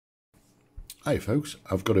Hi folks,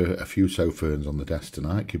 I've got a few Sofirns on the desk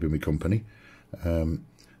tonight, keeping me company. I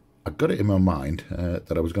got it in my mind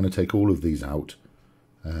that I was going to take all of these out,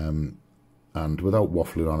 and without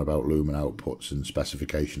waffling on about lumen outputs and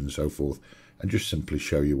specifications and so forth, and just simply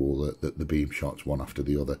show you all the beam shots one after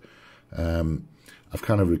the other. I've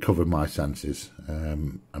kind of recovered my senses,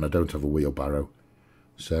 and I don't have a wheelbarrow,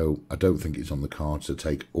 so I don't think it's on the cards to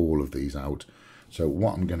take all of these out. So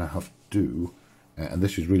what I'm going to have to do, and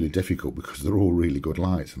this is really difficult because they're all really good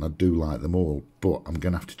lights and I do like them all, but I'm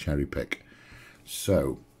going to have to cherry pick.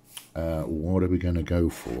 So what are we going to go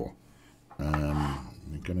for? We're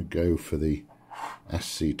going to go for the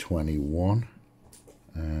SC21,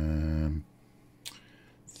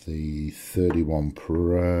 the 31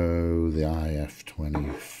 Pro, the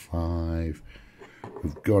IF25.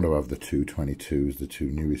 We've got to have the 222s, the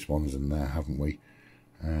two newest ones in there, haven't we?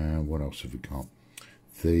 What else have we got?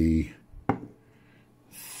 The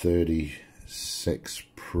 36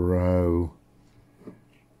 Pro,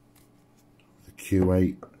 the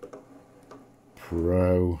Q8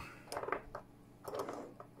 Pro.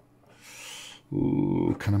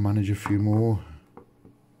 Ooh, can I manage a few more?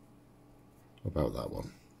 What about that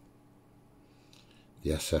one?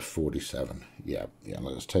 The SF37. Yeah,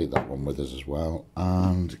 let's take that one with us as well.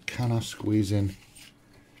 And can I squeeze in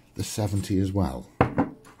the 70 as well?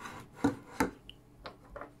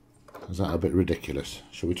 Is that a bit ridiculous?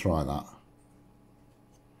 Shall we try that?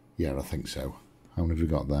 Yeah, I think so. How many have we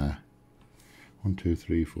got there? 1, 2,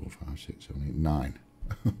 3, 4, 5, 6, 7, 8, 9.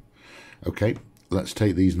 Okay, let's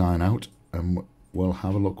take these 9 out and we'll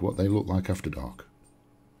have a look what they look like after dark.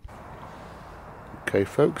 Okay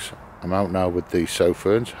folks, I'm out now with the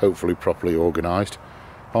Sofirns, hopefully properly organised.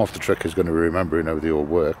 Half the trick is going to be remembering how they all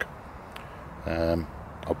work.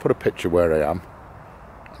 I'll put a picture where I am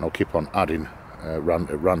and I'll keep on adding at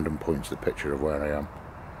random points the picture of where I am.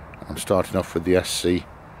 I'm starting off with the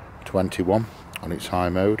SC21 on its high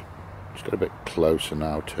mode. Just get a bit closer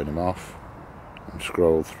now, turn him off and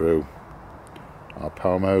scroll through. Our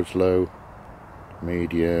power modes: low,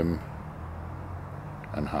 medium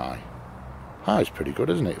and high. High is pretty good,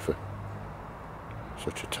 isn't it, for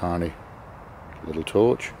such a tiny little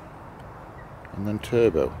torch? And then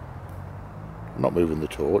turbo. I'm not moving the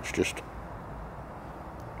torch, just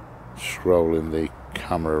scrolling the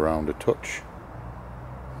camera around a touch.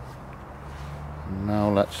 Now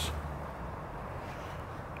let's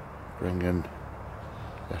bring in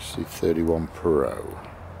SC31 Pro.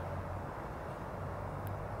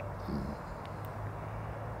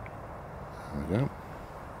 There we go.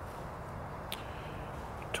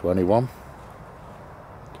 21,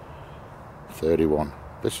 31.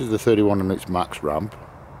 This is the 31 on its max ramp.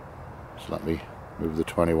 So let me move the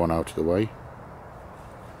 21 out of the way.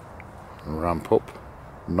 And ramp up,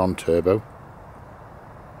 non-turbo.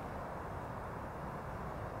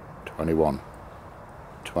 21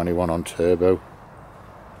 on turbo. You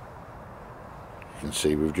can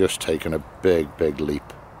see we've just taken a big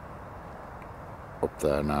leap up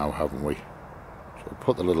there now, haven't we? So we'll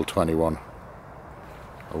put the little 21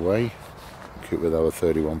 away, keep with our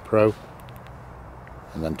 31 Pro,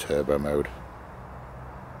 and then turbo mode.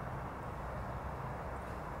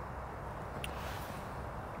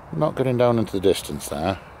 Not getting down into the distance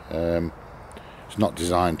there. It's not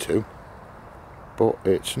designed to, but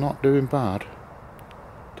it's not doing bad.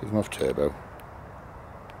 Take them off turbo.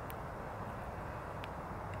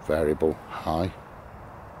 Variable high.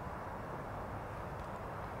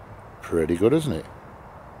 Pretty good, isn't it?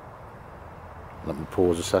 Let me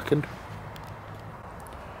pause a second.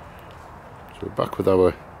 So we're back with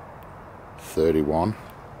our 31.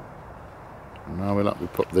 Now we'll let me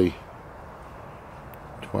put the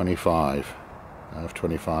 25. I have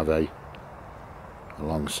 25A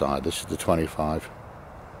alongside. This is the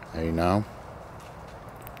 25A now.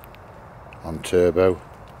 On turbo.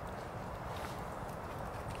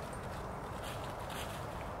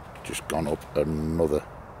 Just gone up another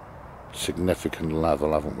significant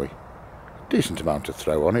level, haven't we? Decent amount to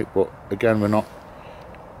throw on it, but again we're not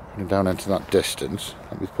getting down into that distance.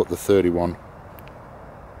 Let me put the 31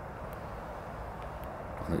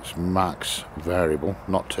 on its max variable,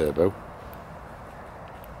 not turbo.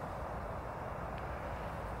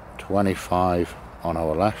 25 on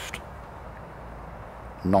our left,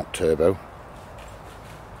 not turbo.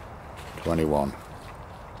 21.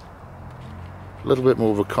 A little bit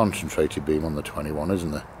more of a concentrated beam on the 21,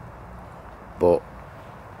 isn't there? But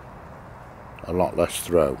a lot less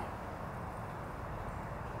throw.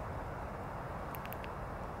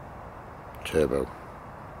 Turbo.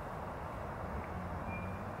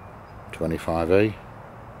 25A.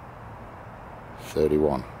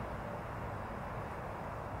 31.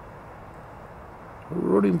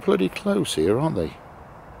 running bloody close here, aren't they?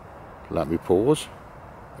 Let me pause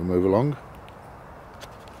and move along.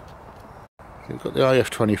 We've got the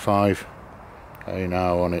IF25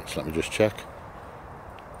 now on it, so let me just check.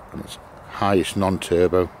 And it's highest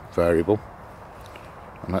non-turbo variable.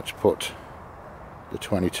 And let's put the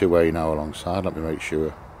 22A now alongside. Let me make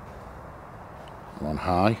sure I'm on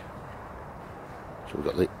high. So we've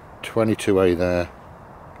got the 22A there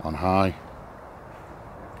on high,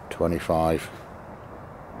 25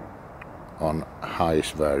 on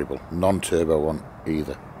highest variable, non-turbo on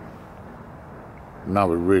either. Now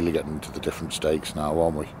we're really getting into the different stakes now,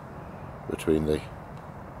 aren't we, between the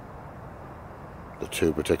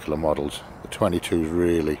two particular models. The 22 is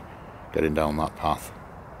really getting down that path,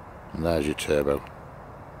 and there's your turbo.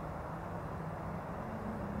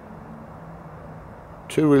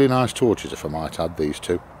 Two really nice torches, if I might add, these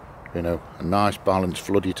two. You know, a nice balanced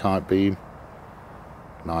floody type beam,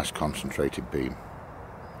 nice concentrated beam.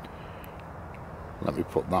 Let me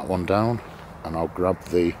put that one down and I'll grab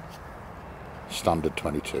the standard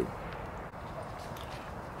 22.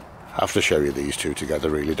 I have to show you these two together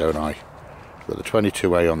really, don't I? Got the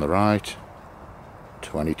 22A on the right,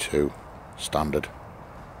 22 standard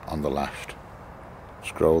on the left.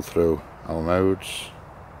 Scroll through our modes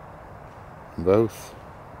on both.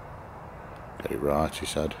 Get it right, he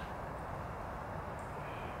said.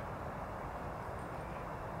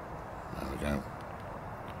 There we go.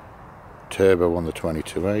 Turbo on the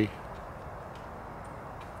 22A,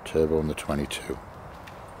 turbo on the 22.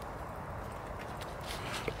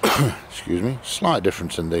 Excuse me, slight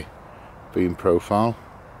difference in the beam profile.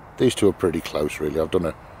 These two are pretty close really. I've done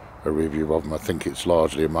a review of them. I think it's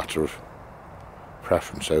largely a matter of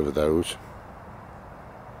preference over those.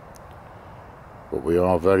 But we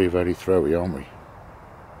are very, very throwy, aren't we?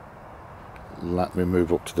 Let me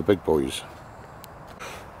move up to the big boys.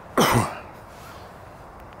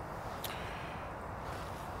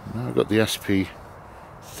 Now I've got the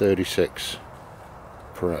SP36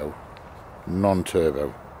 Pro,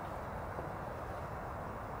 non-turbo.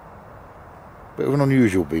 Bit of an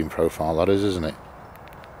unusual beam profile that is, isn't it?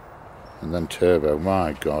 And then turbo,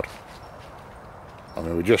 my god. I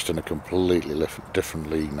mean, we're just in a completely different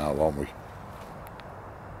league now, aren't we?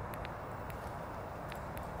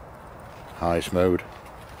 Highest mode,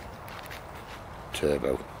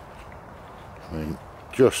 turbo. I mean,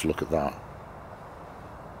 just look at that.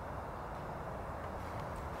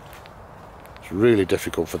 It's really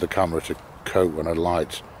difficult for the camera to cope when a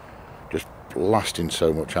light's just blasting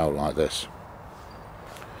so much out like this.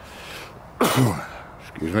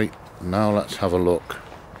 Excuse me. Now let's have a look.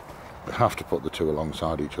 We have to put the two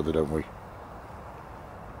alongside each other, don't we?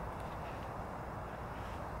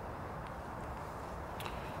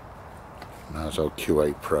 Now it's our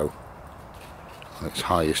Q8 Pro on its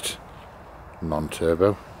highest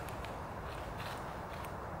non-turbo.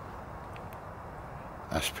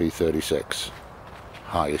 SP36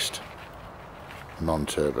 highest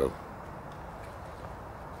non-turbo.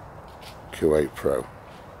 Q8 Pro.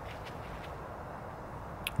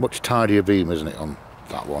 Much tidier beam, isn't it, on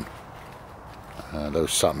that one?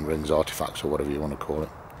 Those Saturn rings artifacts or whatever you want to call it.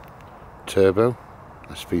 Turbo,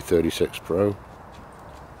 SP36 Pro.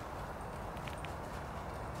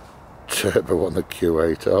 Turbo on the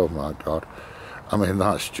Q8, oh my god. I mean,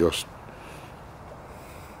 that's just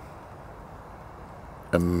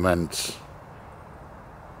immense.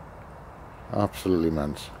 Absolutely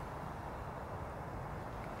immense.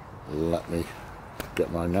 Let me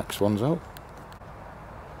get my next ones out.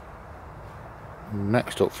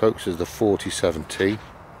 Next up, folks, is the 47T.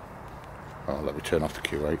 Oh, let me turn off the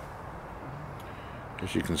Q8.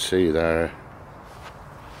 As you can see there, a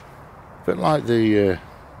bit like the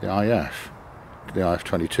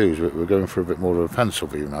IF22s, we're going for a bit more of a pencil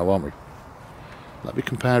view now, aren't we? Let me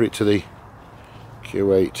compare it to the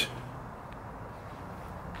Q8,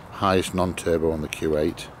 highest non-turbo on the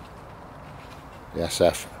Q8, the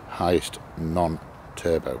SF, highest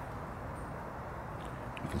non-turbo.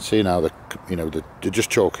 You can see now that, you know, they're just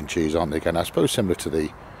chalk and cheese, aren't they? Again, I suppose similar to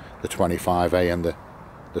the 25A and the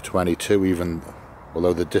 22, even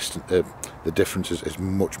although the difference is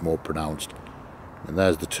much more pronounced. And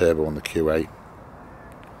there's the turbo on the Q8,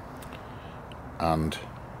 and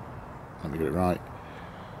let me get it right,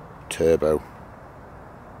 turbo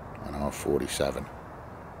on our 47.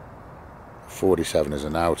 47 is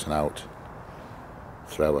an out and out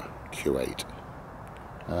thrower Q8.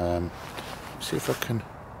 See if I can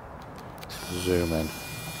zoom in.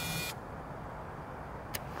 So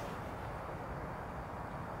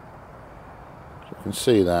you can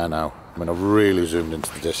see there now. I mean, I've really zoomed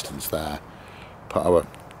into the distance there. Put our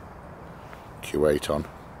Q8 on.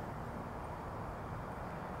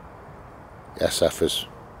 SF is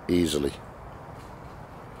easily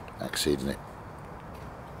exceeding it.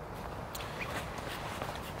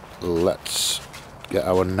 Let's get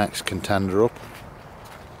our next contender up,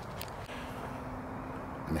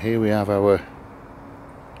 and here we have our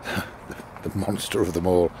the monster of them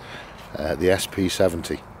all, the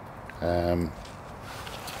SP70. I'll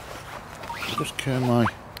just turn my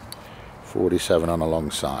 47 on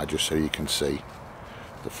alongside just so you can see.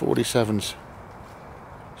 The 47's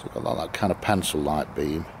got that kind of pencil light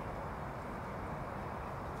beam,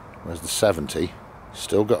 whereas the 70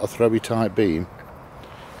 still got a throwy type beam.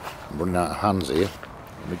 I'm running out of hands here.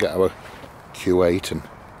 Let me get our Q8 and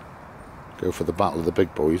go for the battle of the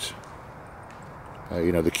big boys.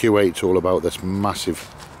 You know, the Q8's all about this massive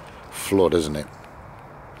flood, isn't it?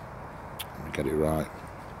 Let me get it right.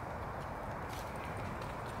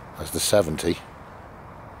 As the 70,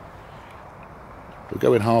 we're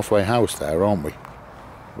going halfway house there, aren't we?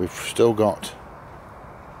 We've still got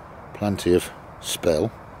plenty of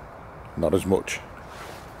spill, not as much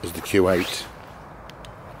as the Q8.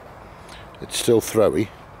 It's still throwy,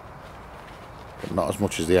 but not as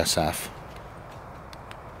much as the SF.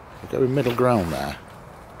 We're going middle ground there.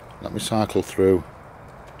 Let me cycle through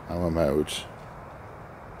our modes.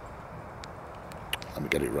 Let me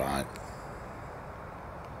get it right.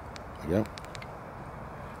 There we go.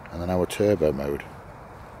 And then our turbo mode.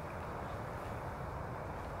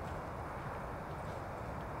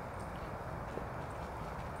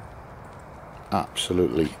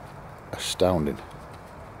 Absolutely astounding,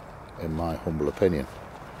 in my humble opinion.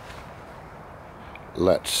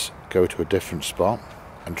 Let's go to a different spot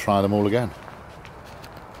and try them all again.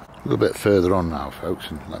 A little bit further on now, folks,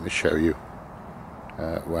 and let me show you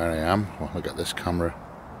where I am while I get this camera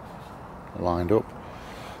lined up.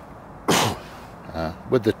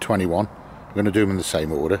 With the 21, I'm going to do them in the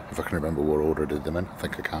same order, if I can remember what order I did them in. I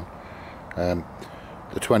think I can.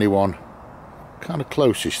 The 21, kind of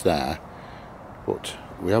closest there, but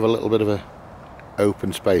we have a little bit of a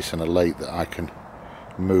open space and a lake that I can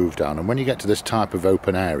move down, and when you get to this type of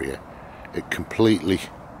open area, it completely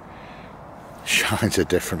shines a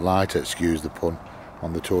different light, excuse the pun,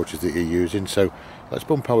 on the torches that you're using. So let's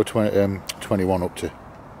bump our 21 up to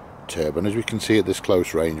turbo, and as we can see at this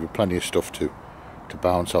close range with plenty of stuff to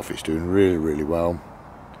bounce off, it's doing really, really well.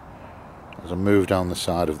 As I move down the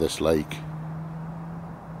side of this lake,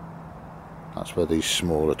 that's where these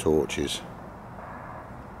smaller torches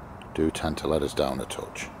do tend to let us down a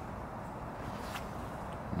touch.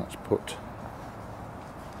 And let's put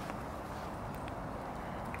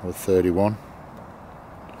our 31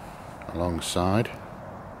 alongside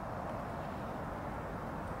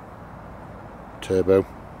turbo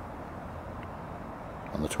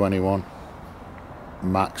on the 21,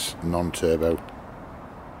 max non-turbo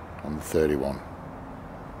on the 31.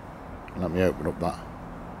 And let me open up that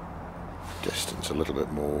distance a little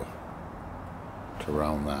bit more to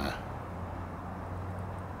around there.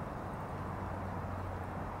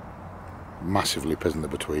 Massively present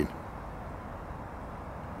between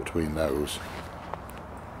those.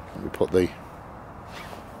 Let me put the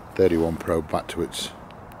 31 Pro back to its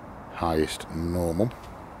highest normal.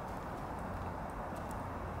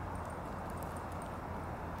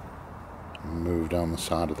 Move down the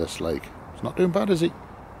side of this lake. It's not doing bad, is it?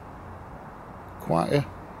 Quite a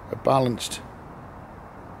balanced,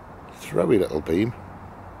 throwy little beam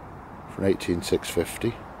for an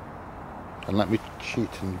 18650. And let me cheat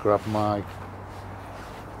and grab my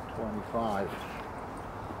 25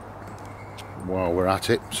 while we're at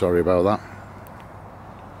it. Sorry about that.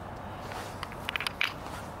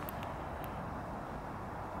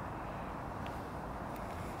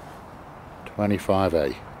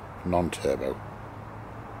 .25A non-turbo.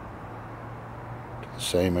 The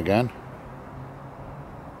same again.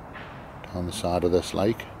 Down the side of this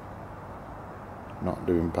lake. Not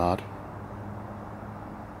doing bad.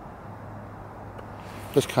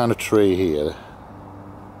 This kind of tree here,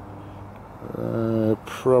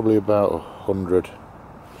 probably about 100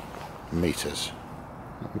 meters.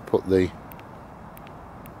 Let me put the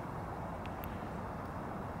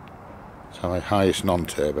highest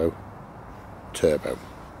non-turbo turbo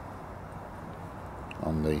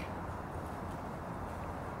on the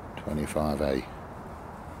 25A.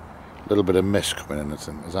 A little bit of mist coming in, is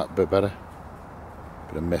that a bit better?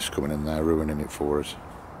 Bit of mist coming in there, ruining it for us.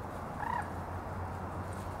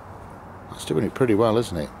 That's doing it pretty well,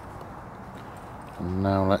 isn't it? And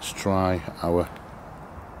now let's try our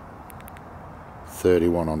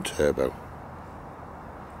 31 on turbo.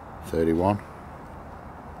 31.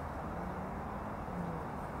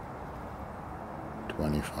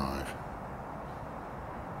 25.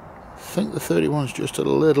 I think the 31's just a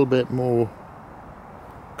little bit more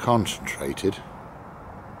concentrated.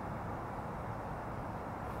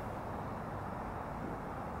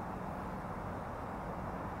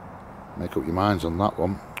 Make up your minds on that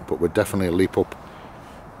one, but we're definitely a leap up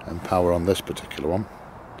in power on this particular one.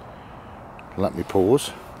 Let me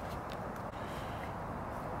pause.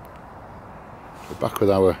 We're back with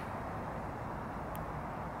our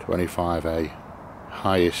 25A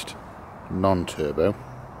highest non-turbo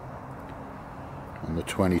and the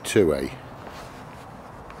 22A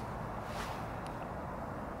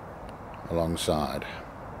alongside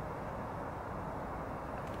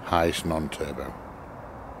highest non-turbo.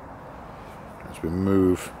 As we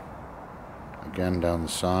move again down the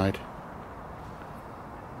side,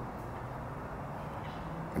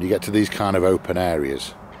 when you get to these kind of open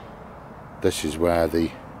areas, this is where the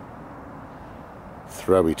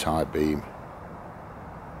throwy type beam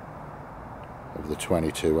of the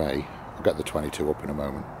 22A, I'll get the 22 up in a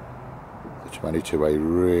moment, the 22A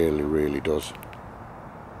really does.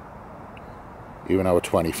 Even our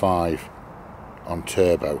 25 on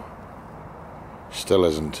turbo still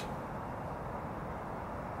isn't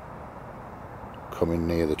coming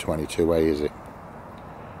near the 22A, is it?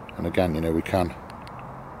 And again, you know, we can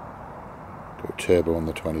go turbo on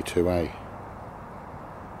the 22A.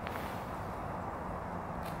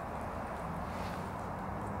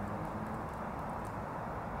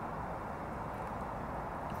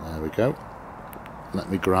 There we go. Let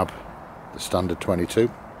me grab the standard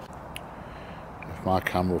 22. If my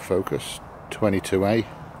camera will focus, 22A,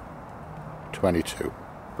 22,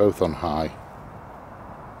 both on high,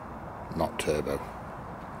 not turbo.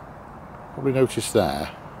 Probably noticed there,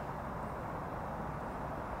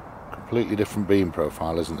 completely different beam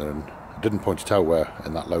profile, isn't there? And I didn't point it out where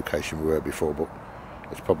in that location we were before, but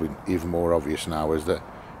it's probably even more obvious now, is that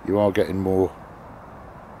you are getting more,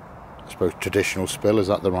 I suppose, traditional spill, is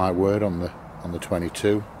that the right word, on the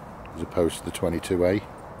 22 as opposed to the 22A.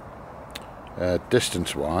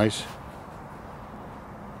 Distance wise,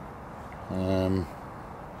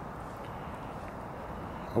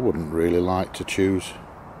 I wouldn't really like to choose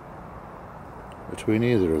between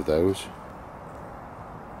either of those.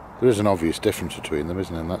 There is an obvious difference between them,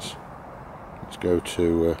 isn't there? And let's go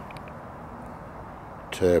to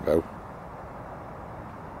turbo.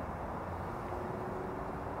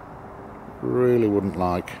 Really wouldn't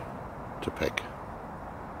like to pick.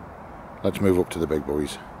 Let's move up to the big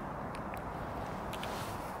boys.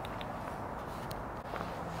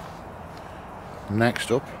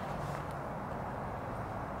 Next up,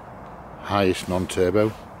 highest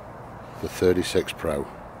non-turbo, the 36 Pro.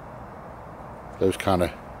 Those kind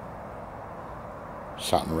of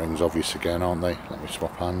satin rings obvious again, aren't they? Let me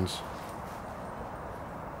swap hands.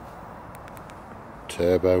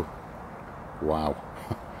 Turbo, wow.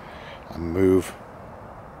 And move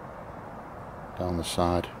down the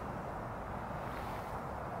side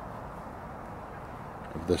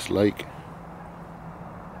of this lake.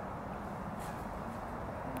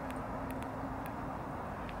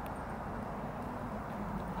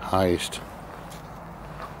 Highest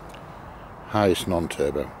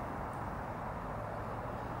non-turbo.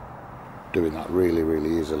 Doing that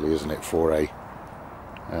really easily, isn't it, for a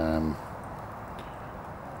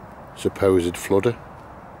supposed flooder.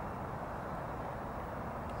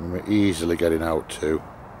 And we're easily getting out to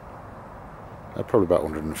probably about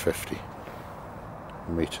 150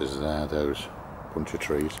 meters there, those bunch of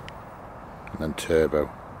trees, and then turbo.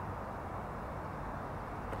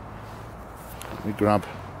 Let me grab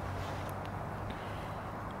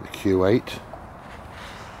the Q8.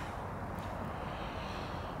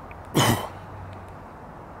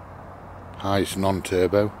 Highest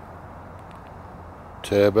non-turbo.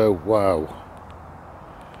 Turbo, wow.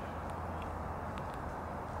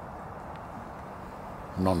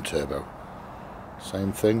 Non-turbo.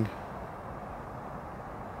 Same thing.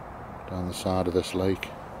 Down the side of this lake.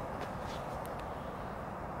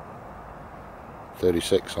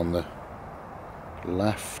 36 on the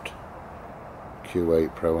left.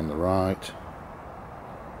 Q8 Pro on the right.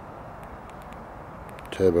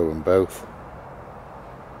 Turbo in both.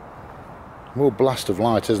 More blast of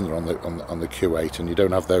light, isn't there, on the Q8, and you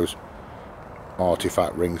don't have those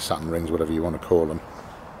artifact rings, satin rings, whatever you want to call them.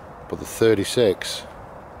 But the 36,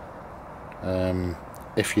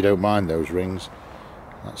 if you don't mind those rings,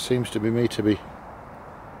 that seems to be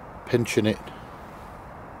pinching it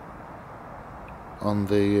on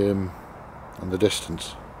the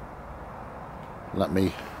distance. Let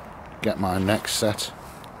me get my next set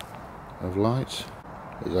of lights.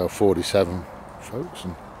 These are 47, folks,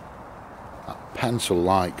 and that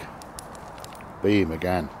pencil-like beam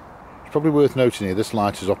again. It's probably worth noting here, this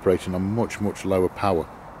light is operating on much lower power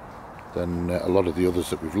than a lot of the others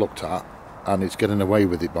that we've looked at, and it's getting away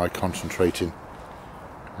with it by concentrating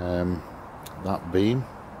that beam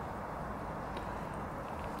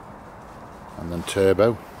and then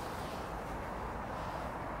turbo,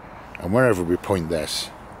 and wherever we point this,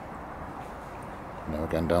 you know,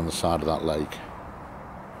 again down the side of that lake,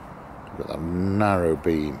 we've got that narrow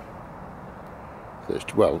beam.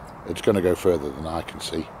 Well, it's going to go further than I can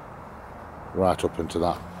see, right up into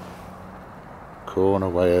that corner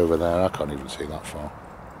way over there. I can't even see that far.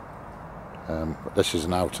 But this is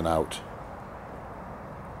an out and out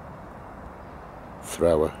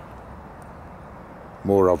thrower,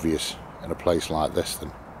 more obvious in a place like this than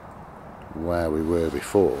where we were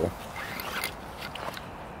before.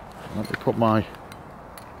 Let me put my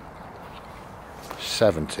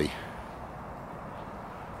 70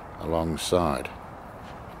 alongside.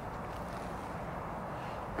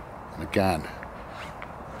 And again,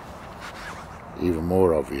 even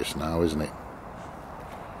more obvious now, isn't it?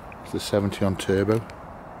 Is the 70 on turbo?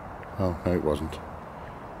 Oh, no, it wasn't.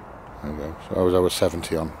 There we go. So I was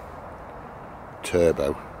 70 on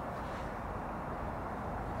turbo.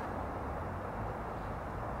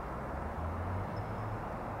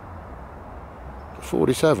 The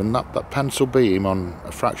 47, that pencil beam on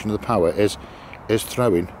a fraction of the power is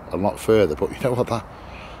throwing a lot further, but you know what,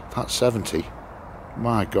 that 70,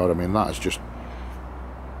 my God, I mean, that is just,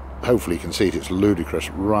 hopefully you can see it, it's ludicrous,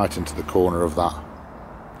 right into the corner of that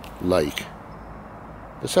lake.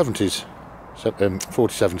 The 70's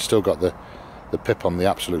 47 still got the pip on the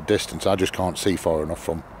absolute distance. I just can't see far enough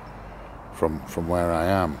from where I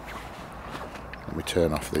am. Let me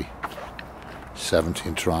turn off the 70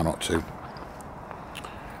 and try not to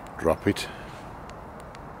drop it.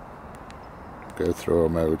 Go through a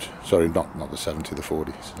mode. Sorry, not the 70, the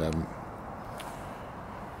 47.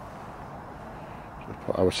 So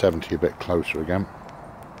put our 70 a bit closer again.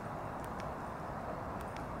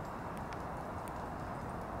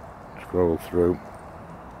 Scroll through.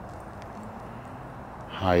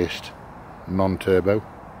 Highest non-turbo.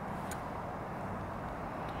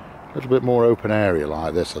 A little bit more open area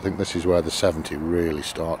like this. I think this is where the 70 really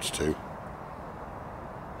starts to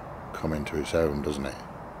come into its own, doesn't it?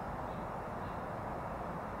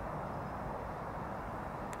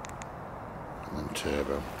 And then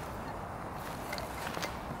turbo.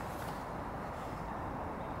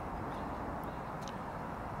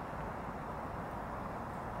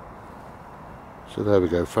 So there we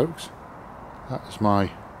go, folks. That is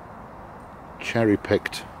my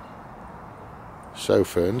cherry-picked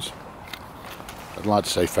Sofirns. I'd like to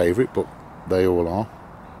say favourite, but they all are.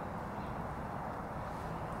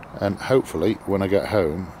 And hopefully, when I get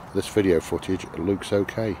home, this video footage looks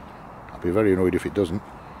okay. I'll be very annoyed if it doesn't.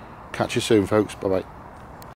 Catch you soon, folks. Bye-bye.